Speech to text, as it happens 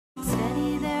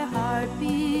Steady their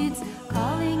heartbeats,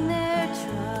 calling their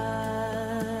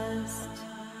trust.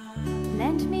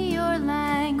 Lend me your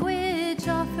language,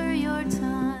 offer your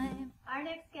time. Our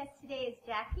next guest today is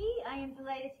Jackie. I am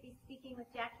delighted to be speaking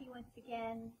with Jackie once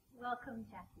again. Welcome,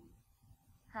 Jackie.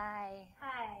 Hi.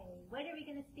 Hi. What are we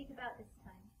going to speak about this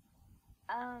time?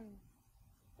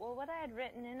 Well, what I had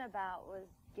written in about was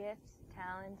gifts,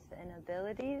 talents, and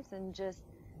abilities, and just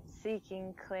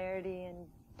seeking clarity and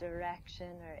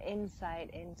direction or insight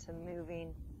into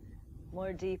moving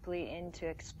more deeply into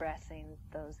expressing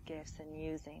those gifts and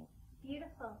using.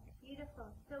 Beautiful, beautiful.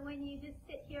 So when you just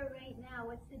sit here right now,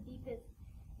 what's the deepest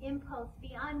impulse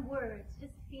beyond words,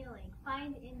 just feeling?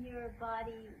 Find in your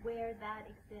body where that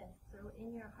exists, or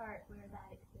in your heart where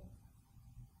that exists.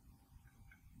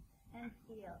 And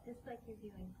feel, just like you're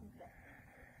doing. Perfect.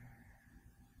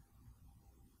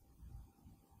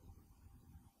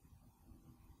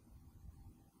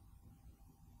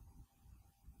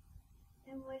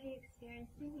 And what are you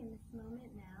experiencing in this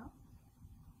moment now?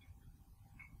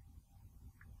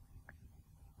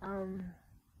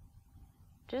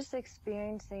 Just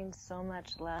experiencing so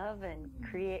much love and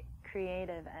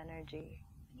creative energy.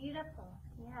 Beautiful,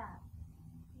 yeah.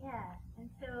 Yeah, and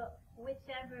so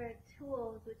whichever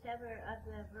tools, whichever of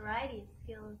the variety of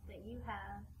skills that you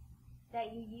have,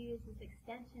 that you use as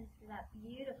extensions for that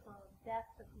beautiful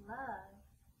depth of love,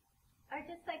 are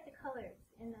just like the colors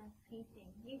in the painting.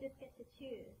 You just get to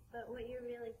choose, but what you're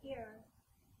really here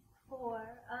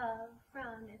for, of,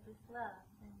 from is this love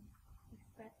and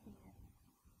expressing it.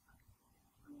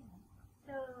 Yeah.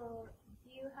 So, do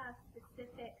you have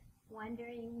specific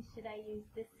wondering, should I use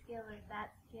this skill or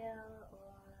that skill,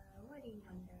 or what are you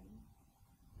wondering?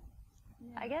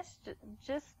 Yeah. I guess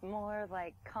just more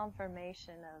like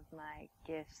confirmation of my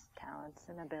gifts, talents,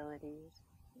 and abilities.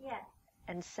 Yes.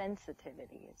 And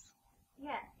sensitivities.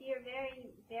 Yes, you're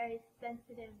very, very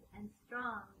sensitive and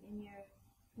strong in your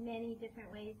many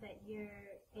different ways that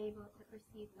you're able to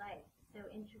perceive life so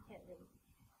intricately.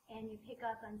 And you pick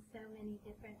up on so many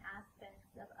different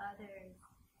aspects of others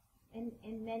in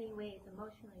many ways,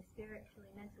 emotionally, spiritually,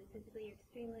 mentally, physically. You're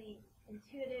extremely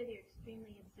intuitive, you're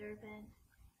extremely observant,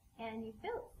 and you've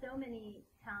built so many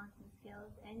talents and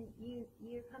skills, and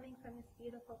you're coming from this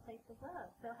beautiful place of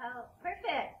love. So how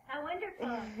perfect, how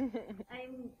wonderful.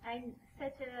 I'm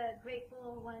such a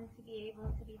grateful one to be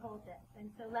able to behold this, and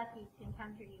so lucky to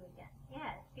encounter you again.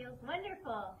 Yeah, it feels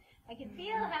wonderful. I can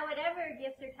feel how whatever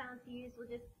gifts or talents you use will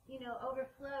just,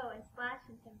 overflow and splash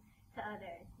into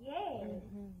others. Yay.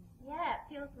 Yeah, it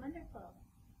feels wonderful.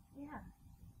 Yeah.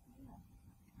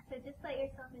 So just let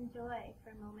yourself enjoy for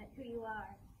a moment who you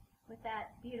are with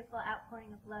that beautiful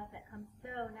outpouring of love that comes so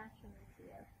naturally to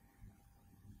you.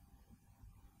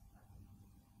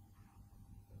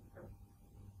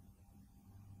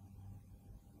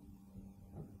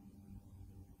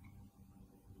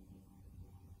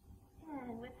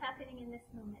 And what's happening in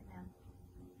this moment now?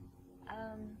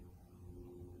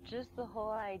 Just the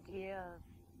whole idea of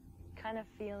kind of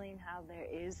feeling how there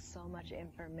is so much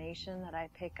information that I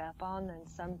pick up on, and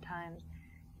sometimes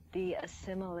the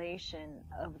assimilation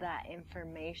of that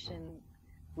information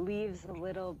leaves a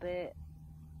little bit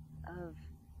of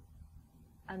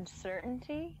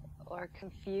uncertainty or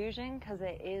confusion because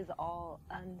it is all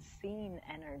unseen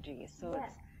energy. So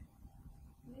yes.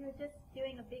 We were just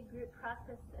doing a big group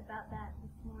process about that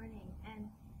this morning, and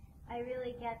I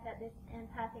really get that this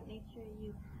empathic nature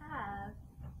you have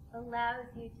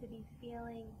allows you to be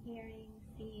feeling, hearing,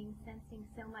 seeing, sensing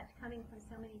so much coming from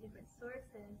so many different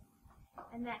sources.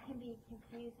 And that can be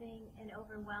confusing and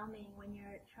overwhelming when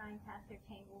you're trying to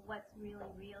ascertain, well, what's really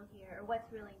real here, or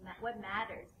what's really what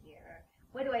matters here, or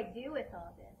what do I do with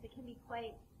all this? It can be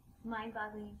quite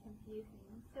mind-boggling and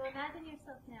confusing. So imagine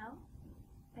yourself now,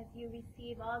 as you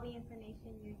receive all the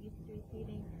information you're used to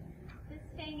receiving, just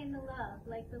staying in the love,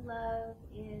 like the love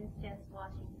is just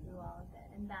washing through all of it,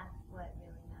 and that's what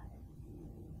really matters.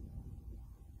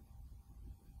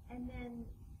 And then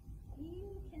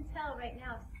you can tell right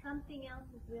now if something else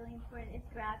is really important,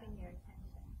 it's grabbing your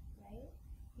attention, right?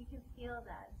 You can feel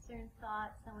that. A certain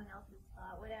thought, someone else's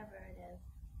thought, whatever it is.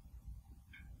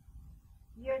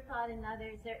 Your thought and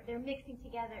others, they're mixing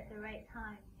together at the right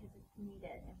time because it's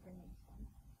needed information.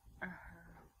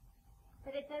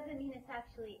 But it doesn't mean it's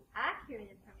actually accurate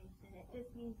information. It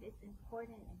just means it's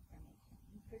important information.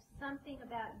 And for something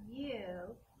about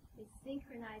you is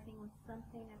synchronizing with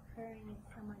something occurring in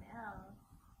someone else,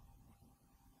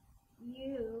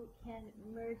 you can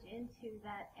merge into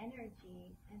that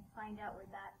energy and find out where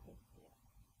that takes you.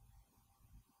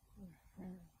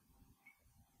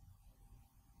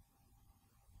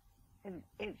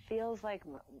 It feels like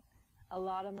a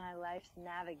lot of my life's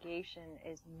navigation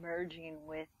is merging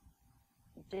with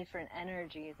different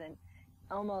energies, and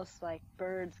almost like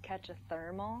birds catch a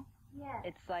thermal. Yeah.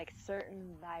 It's like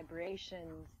certain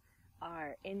vibrations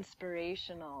are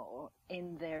inspirational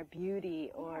in their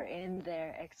beauty or in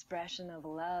their expression of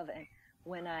love, and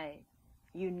when I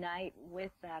unite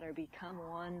with that or become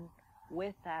one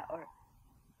with that, or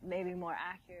maybe more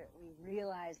accurately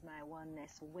realize my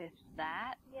oneness with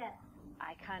that, Yeah.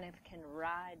 I kind of can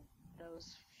ride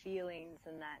those feelings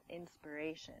and that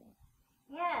inspiration.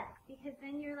 Yes, because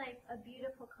then you're like a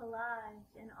beautiful collage,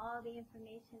 and all the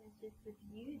information is just the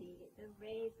beauty, the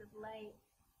rays of light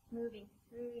moving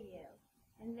through you.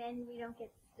 And then we don't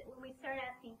get, when we start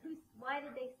asking, why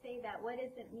did they say that? What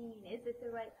does it mean? Is it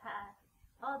the right path?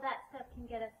 All that stuff can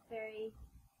get us very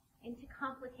into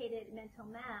complicated mental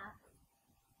math.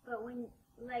 But when,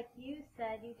 like you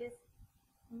said, you just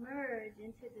merge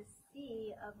into the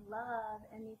sea of love,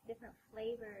 and these different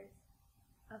flavors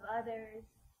of others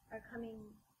are coming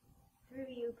through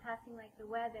you, passing like the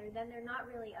weather, then they're not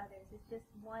really others. It's just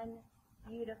one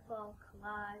beautiful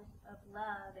collage of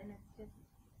love, and it's just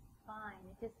fine.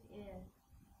 It just is.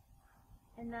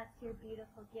 And that's your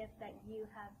beautiful gift, that you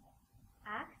have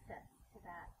access to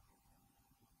that.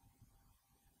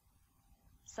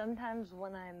 Sometimes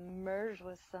when I merge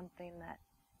with something that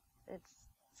it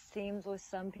seems with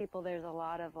some people there's a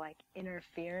lot of like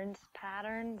interference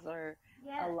patterns, or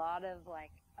Yes. a lot of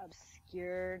like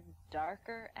obscure,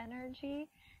 darker energy,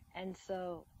 and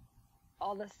so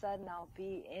all of a sudden I'll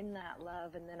be in that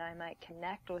love, and then I might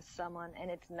connect with someone, and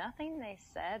it's nothing they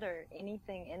said or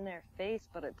anything in their face,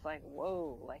 but it's like,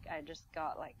 whoa, like I just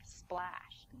got like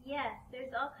splashed. Yes,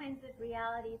 there's all kinds of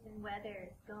realities and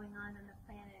weathers going on the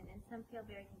planet, and some feel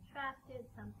very contracted,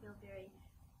 some feel very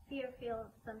fearful,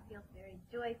 some feel very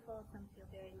joyful, some feel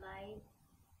very light.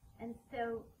 And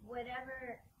so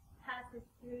whatever passes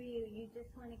through you, you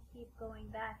just want to keep going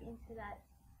back into that.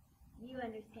 You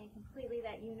understand completely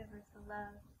that universal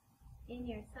love in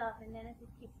yourself, and then it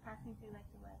just keeps passing through like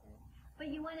the weather.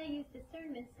 But you want to use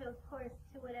discernment, so of course,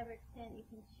 to whatever extent you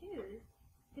can choose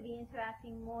to be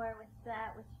interacting more with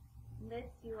that which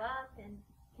lifts you up and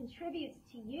contributes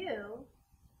to you.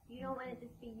 You don't want to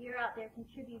just be you're out there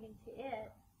contributing to it.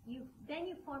 Then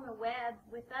you form a web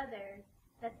with others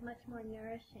that's much more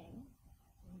nourishing.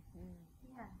 Mm-hmm.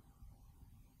 Yeah.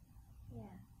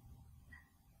 Yeah.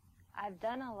 I've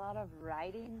done a lot of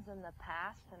writings in the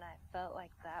past, and I felt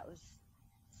like that was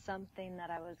something that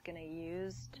I was going to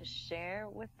use to share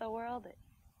with the world.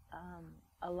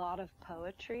 A lot of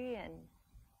poetry, and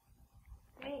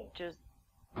Great. just.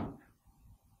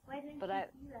 Why don't you do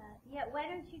that? Yeah, why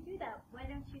don't you do that? Why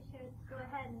don't you go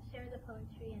ahead and share the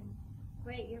poetry and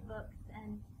write your books?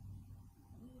 And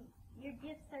your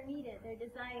gifts are needed. They're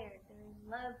desired. They're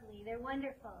lovely. They're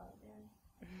wonderful. They're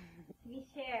to be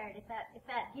shared. If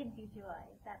that gives you joy,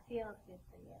 if that feels good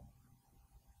for you.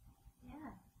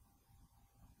 Yeah.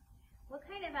 What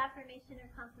kind of affirmation or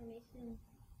confirmation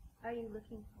are you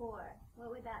looking for? What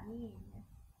would that mean if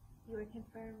you were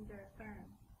confirmed or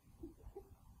affirmed?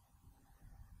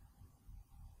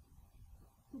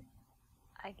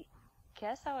 I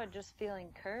guess I would just feel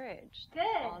encouraged. Good.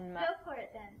 Go for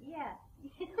it then. Yeah.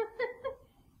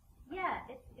 Yeah.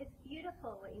 It's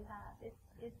beautiful what you have.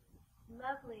 It's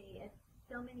lovely.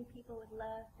 So many people would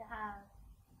love to have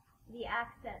the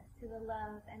access to the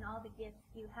love and all the gifts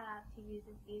you have to use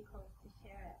as vehicles to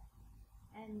share it.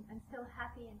 And I'm so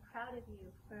happy and proud of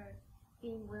you for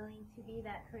being willing to be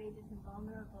that courageous and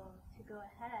vulnerable to go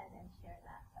ahead and share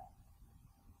that.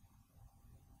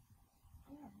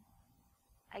 Yeah.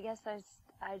 I guess I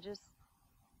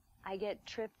get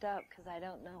tripped up because I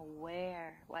don't know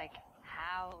where, like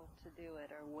how to do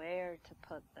it or where to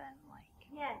put them. Like,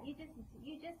 yeah, you just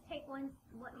take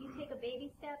you take a baby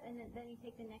step, and then you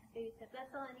take the next baby step.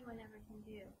 That's all anyone ever can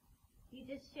do. You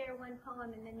just share one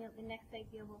poem, and then the next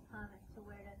idea will come as to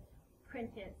where to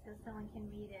print it so someone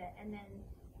can read it, and then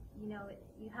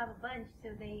you have a bunch,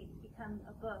 so they become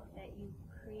a book that you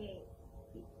create.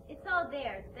 It's all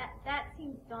there. That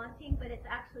seems daunting, but it's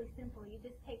actually simple. You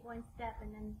just take one step,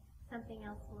 and then something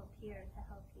else will appear to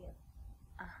help you.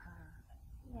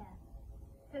 Yeah.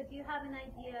 So do you have an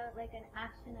idea, like an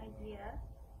action idea,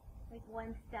 like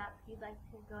one step you'd like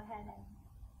to go ahead and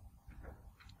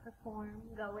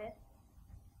go with?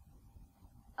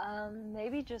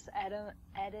 Maybe just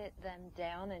edit them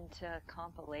down into a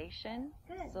compilation.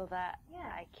 Good. So that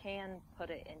Yeah. I can put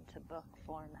it into book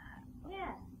format.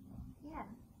 Yeah. Yeah.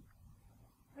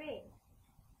 Great.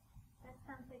 That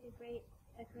sounds like a great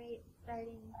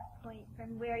starting point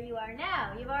from where you are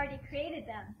now. You've already created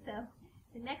them, so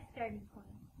the next starting point.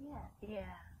 Yeah.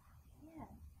 Yeah. Yeah.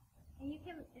 And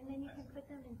then you can put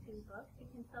them into books. You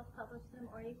can self-publish them,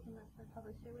 or you can let the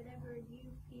publisher, whatever you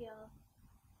feel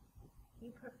you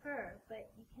prefer.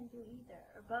 But you can do either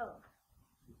or both.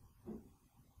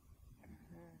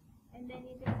 And then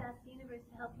you just ask the universe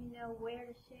to help you know where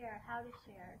to share, how to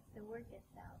share, so word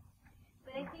gets out.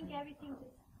 But I think everything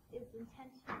just is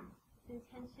intention. It's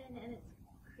intention and it's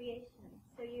creation.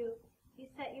 So you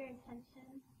set your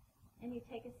intention and you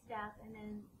take a step, and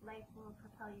then life will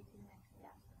propel you to the next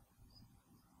step.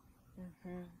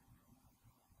 Mm-hmm.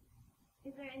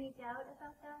 Is there any doubt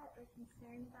about that or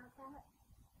concern about that?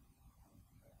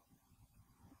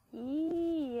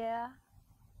 Yeah.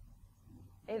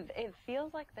 It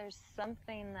feels like there's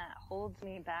something that holds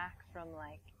me back from,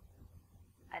 like,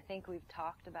 I think we've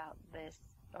talked about this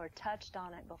or touched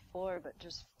on it before, but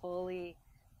just fully,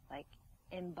 like,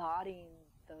 embodying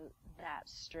that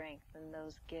strength and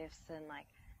those gifts and, like,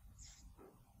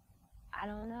 I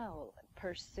don't know,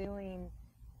 pursuing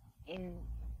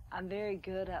I'm very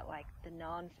good at, like, the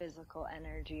non-physical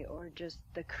energy or just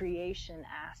the creation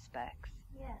aspects.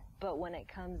 Yeah. But when it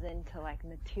comes into, like,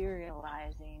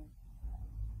 materializing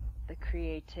the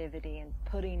creativity and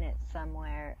putting it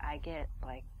somewhere, I get,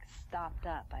 like, stopped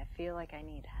up. I feel like I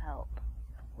need help.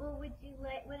 Well, would you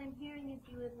like, what I'm hearing is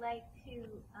you would like to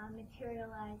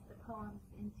materialize the poems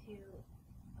into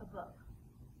a book.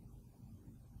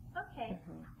 Okay.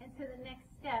 Mm-hmm. And so the next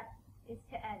step is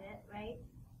to edit, right?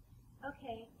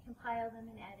 Okay, compile them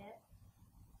and edit.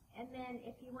 And then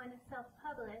if you want to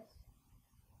self-publish,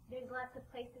 there's lots of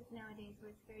places nowadays where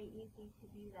it's very easy to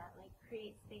do that, like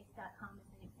createspace.com is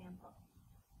an example.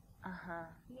 Uh-huh.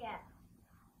 Yeah.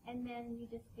 And then you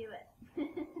just do it.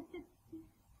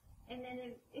 And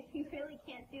then if you really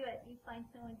can't do it, you find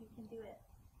someone who can do it.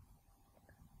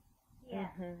 Yeah.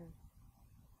 Mm-hmm.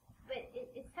 But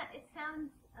it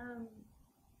sounds,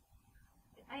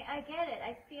 I get it.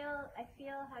 I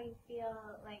feel how you feel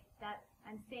like that.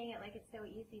 I'm saying it like it's so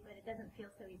easy, but it doesn't feel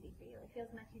so easy for you. It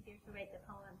feels much easier to write the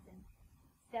poems and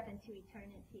step into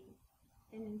eternity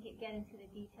and then get into the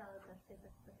details of the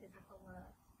physical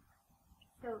world.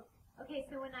 So, okay,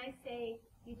 so when I say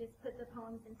you just put the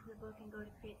poems into the book and go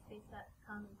to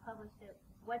createspace.com and publish it,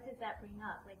 what does that bring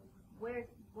up? Like,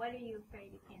 what are you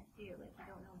afraid you can't do? Like, you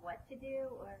don't know what to do,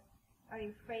 or are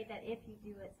you afraid that if you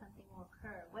do it, something will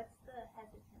occur? What's the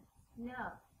hesitance?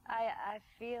 No. I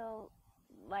feel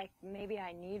like maybe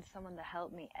I need someone to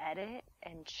help me edit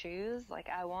and choose.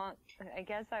 Like, I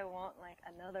guess I want, like,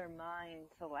 another mind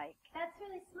to, like... That's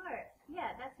really smart.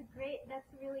 Yeah, that's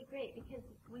really great, because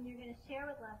when you're going to share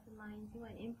with lots of minds, you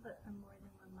want input from more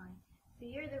than one mind. So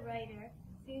you're the writer,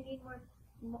 so you need more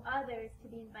others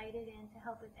to be invited in to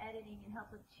help with editing and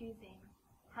help with choosing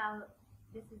how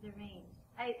this is arranged.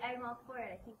 I'm all for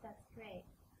it. I think that's great.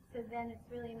 So then it's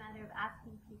really a matter of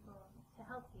asking people to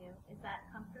help you. Is that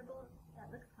comfortable? That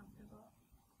looks comfortable.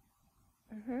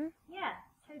 Mm-hmm. Yeah.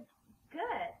 So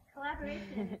good.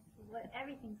 Collaboration is what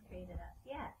everything's created of.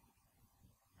 Yeah.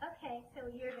 Okay. So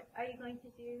are you going to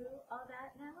do all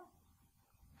that now?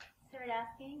 Start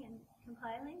asking and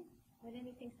compiling? Would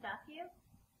anything stop you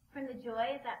from the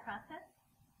joy of that process?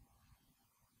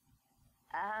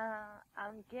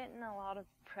 I'm getting a lot of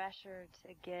pressure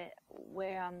to get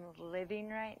where I'm living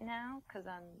right now because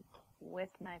I'm with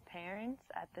my parents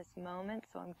at this moment,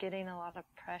 so I'm getting a lot of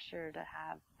pressure to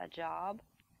have a job,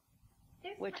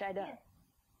 which I don't. Yeah.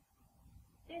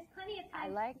 There's plenty of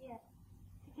time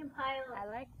to compile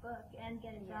a book and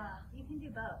get a job. You can do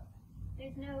both.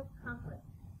 There's no conflict.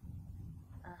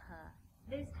 Uh-huh.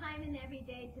 There's time in every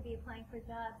day to be applying for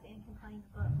jobs and compiling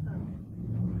a book, both.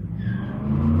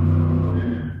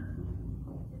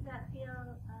 Does that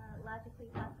feel logically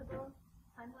possible,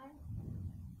 time-wise?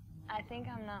 I think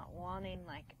I'm not wanting,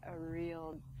 like, a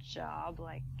real job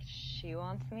like she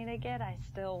wants me to get. I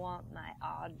still want my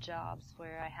odd jobs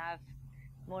where I have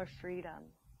more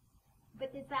freedom.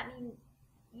 But does that mean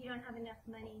you don't have enough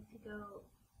money to go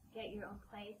get your own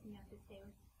place and you have to stay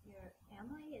with your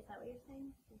family? Is that what you're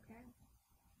saying? Your parents?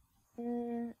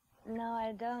 No,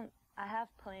 I don't. I have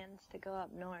plans to go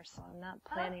up north, so I'm not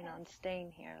planning on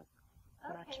staying here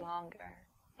much longer.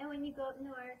 And when you go up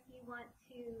north, you want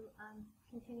to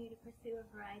continue to pursue a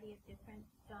variety of different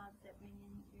jobs that bring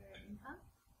in your income?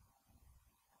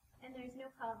 And there's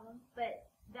no problem, but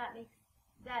that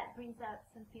brings up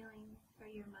some feelings for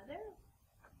your mother?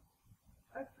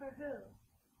 Or for who?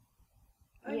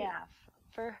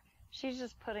 Or she's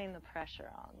just putting the pressure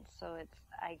on, so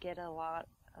I get a lot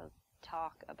of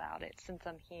talk about it since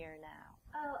I'm here now.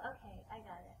 Oh, okay, I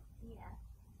got it. Yeah.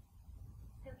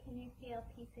 So can you feel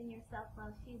peace in yourself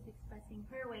while she's expressing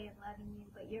her way of loving you,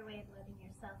 but your way of loving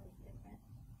yourself is different?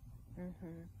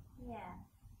 Mm-hmm. Yeah.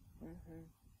 Mhm.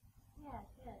 Yeah,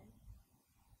 good.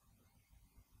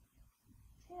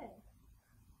 Good.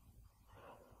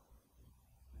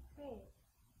 Great.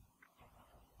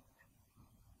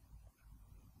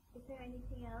 Is there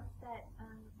anything else that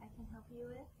I can help you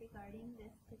with regarding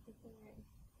this particular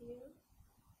issue?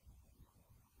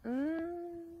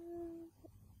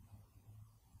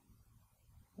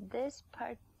 This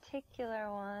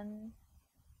particular one,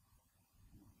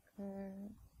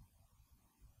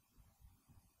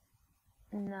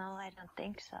 no, I don't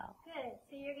think so. Good.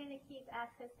 So you're going to keep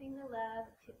accessing the love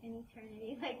in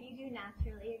eternity like you do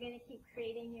naturally. You're going to keep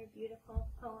creating your beautiful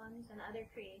poems and other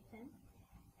creations.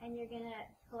 And you're going to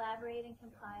collaborate and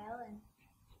compile and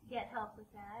get help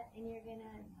with that. And you're going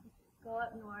to go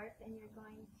up north and you're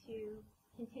going to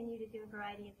continue to do a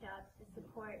variety of jobs to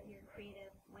support your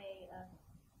creative way of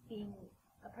being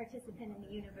a participant in the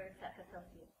universe that fulfills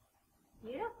you.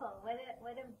 Beautiful.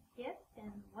 What a gift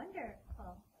and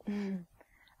wonderful.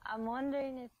 I'm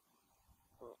wondering if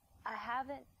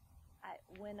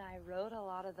when I wrote a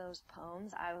lot of those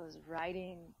poems, I was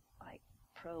writing like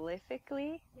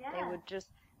prolifically. Yeah.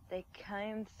 They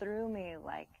came through me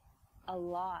like a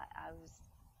lot. I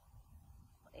was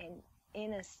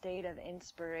in a state of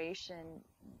inspiration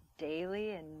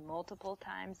daily and multiple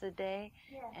times a day.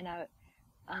 Yeah. And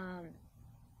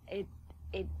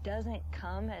it doesn't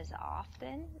come as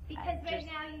often. Because right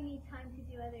now you need time to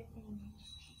do other things.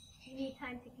 You need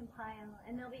time to compile,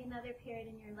 and there'll be another period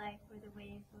in your life where the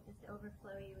waves will just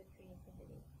overflow you with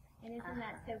creativity. And isn't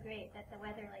that so great that the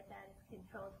weather like that is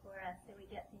controlled for us so we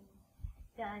get things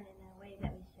done in a way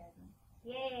that we should?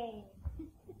 Yay!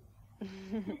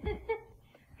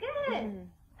 Good!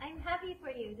 I'm happy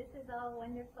for you. This is all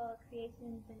wonderful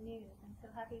creations and news. I'm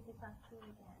so happy to talk to you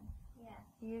again. Yeah.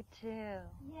 You too.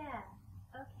 Yeah.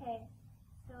 Okay.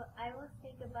 So I will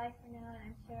say goodbye for now,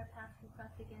 and I'm sure our paths will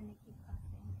cross again. They keep crossing.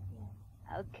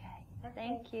 Yeah. Okay.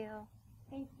 Thank you.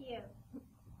 Thank you.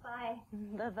 Bye.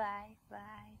 Bye-bye.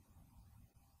 Bye.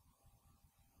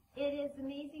 It is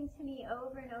amazing to me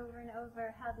over and over and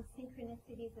over how the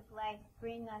synchronicities of life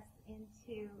bring us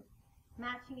into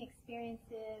matching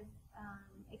experiences,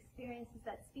 experiences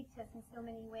that speak to us in so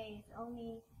many ways.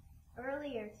 Only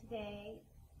earlier today,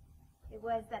 it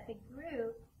was that the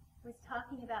group was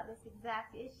talking about this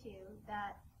exact issue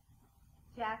that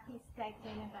Jackie Skyped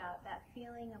in about, that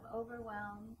feeling of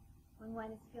overwhelm when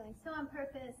one is feeling so on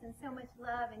purpose and so much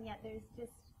love, and yet there's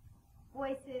just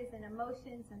voices and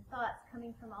emotions and thoughts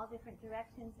coming from all different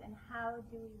directions, and how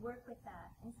do we work with that?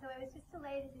 And so I was just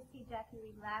elated to see Jackie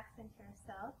relax into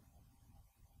herself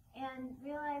and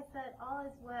realize that all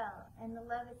is well, and the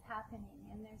love is happening,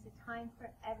 and there's a time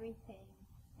for everything,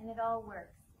 and it all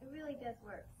works. It really does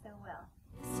work so well.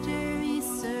 Mystery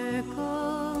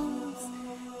circles,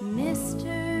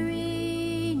 mystery